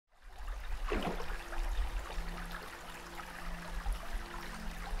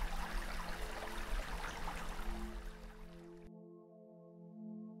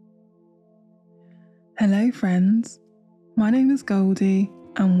Hello friends, my name is Goldie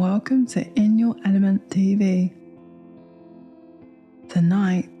and welcome to In Your Element TV.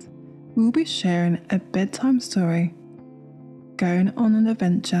 Tonight we'll be sharing a bedtime story, going on an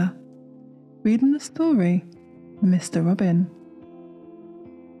adventure, reading the story Mr. Robin.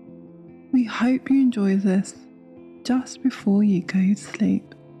 We hope you enjoy this just before you go to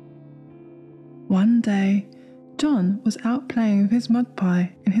sleep. One day, John was out playing with his mud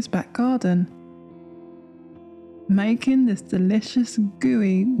pie in his back garden, making this delicious,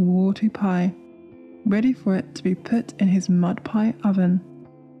 gooey, watery pie, ready for it to be put in his mud pie oven.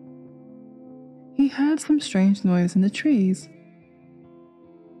 He heard some strange noise in the trees.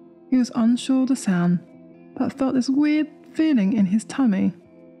 He was unsure of the sound, but felt this weird feeling in his tummy,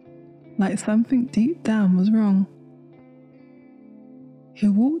 like something deep down was wrong. He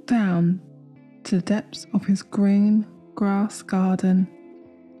walked down to the depths of his green grass garden,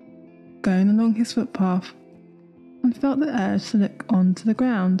 going along his footpath, and felt the urge to look onto the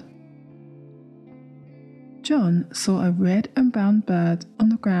ground. John saw a red and brown bird on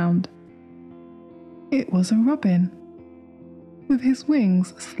the ground. It was a robin, with his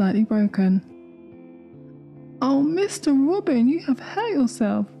wings slightly broken. "Oh, Mr. Robin, you have hurt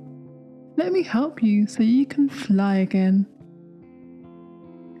yourself. Let me help you so you can fly again."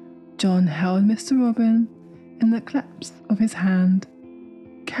 John held Mr. Robin in the clasp of his hand,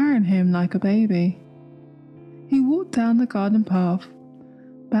 carrying him like a baby. He walked down the garden path,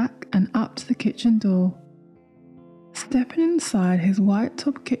 back and up to the kitchen door. Stepping inside his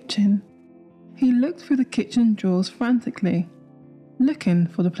white-top kitchen, he looked through the kitchen drawers frantically, looking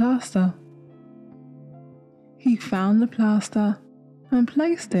for the plaster. He found the plaster and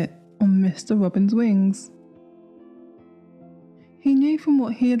placed it on Mr. Robin's wings. He knew from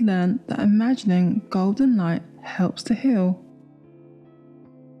what he had learned that imagining golden light helps to heal.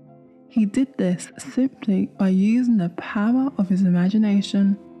 He did this simply by using the power of his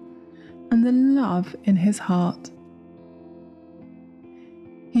imagination and the love in his heart.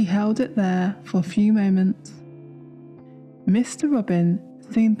 He held it there for a few moments. Mr. Robin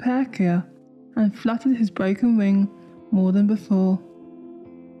seemed perkier and fluttered his broken wing more than before.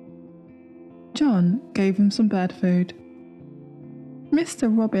 John gave him some bird food. "Mr.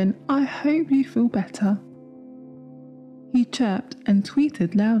 Robin, I hope you feel better," he chirped and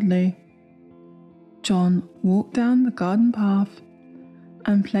tweeted loudly. John walked down the garden path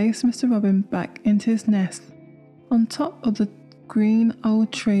and placed Mr. Robin back into his nest on top of the green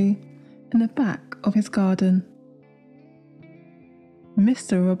old tree in the back of his garden.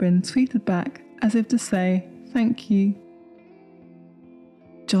 Mr. Robin tweeted back as if to say thank you.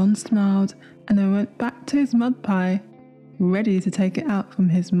 John smiled and then went back to his mud pie, ready to take it out from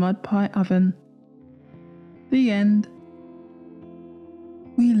his mud pie oven. The end.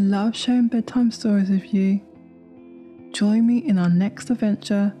 We love sharing bedtime stories with you. Join me in our next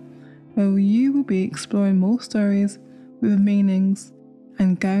adventure, where you will be exploring more stories with meanings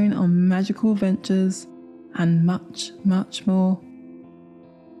and going on magical adventures and much, much more.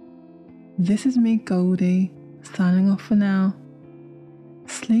 This is me, Goldie, signing off for now.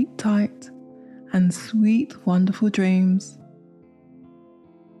 Sleep tight and sweet, wonderful dreams.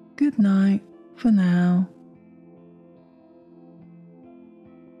 Good night for now.